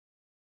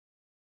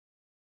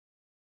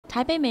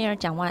Taipei Mayor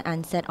Chiang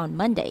Wan-an said on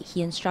Monday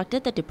he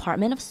instructed the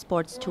Department of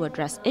Sports to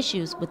address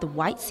issues with the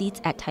white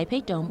seats at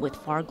Taipei Dome with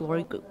Far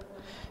Glory Group.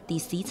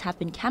 These seats have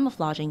been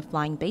camouflaging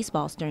flying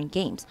baseballs during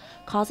games,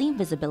 causing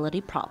visibility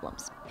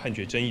problems.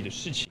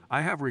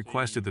 I have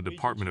requested the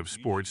Department of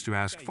Sports to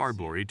ask Far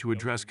Glory to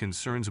address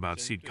concerns about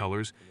seat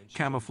colors,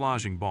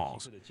 camouflaging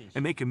balls,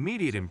 and make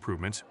immediate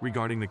improvements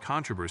regarding the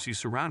controversy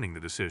surrounding the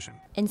decision.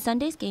 In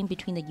Sunday's game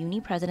between the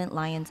Uni President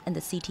Lions and the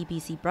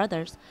CTBC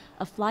Brothers,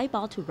 a fly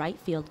ball to right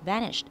field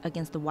vanished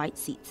against the white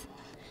seats.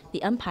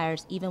 The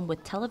umpires, even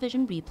with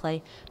television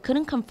replay,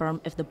 couldn't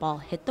confirm if the ball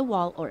hit the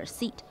wall or a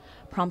seat,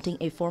 prompting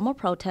a formal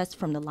protest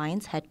from the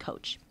Lions head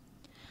coach.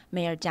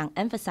 Mayor Chiang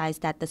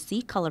emphasized that the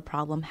seat color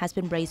problem has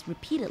been raised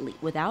repeatedly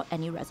without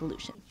any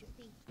resolution.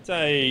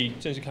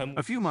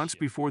 A few months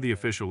before the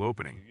official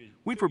opening,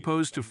 we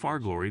proposed to Far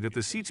Glory that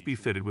the seats be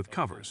fitted with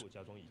covers.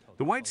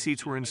 The white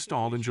seats were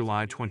installed in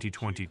July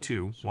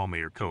 2022 while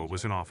Mayor Ko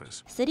was in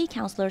office. City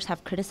councilors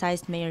have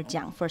criticized Mayor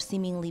Chiang for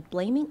seemingly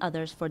blaming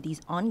others for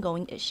these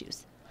ongoing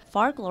issues.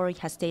 Far Glory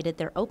has stated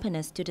their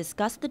openness to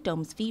discuss the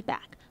dome's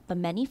feedback, but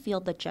many feel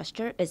the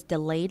gesture is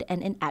delayed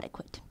and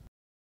inadequate.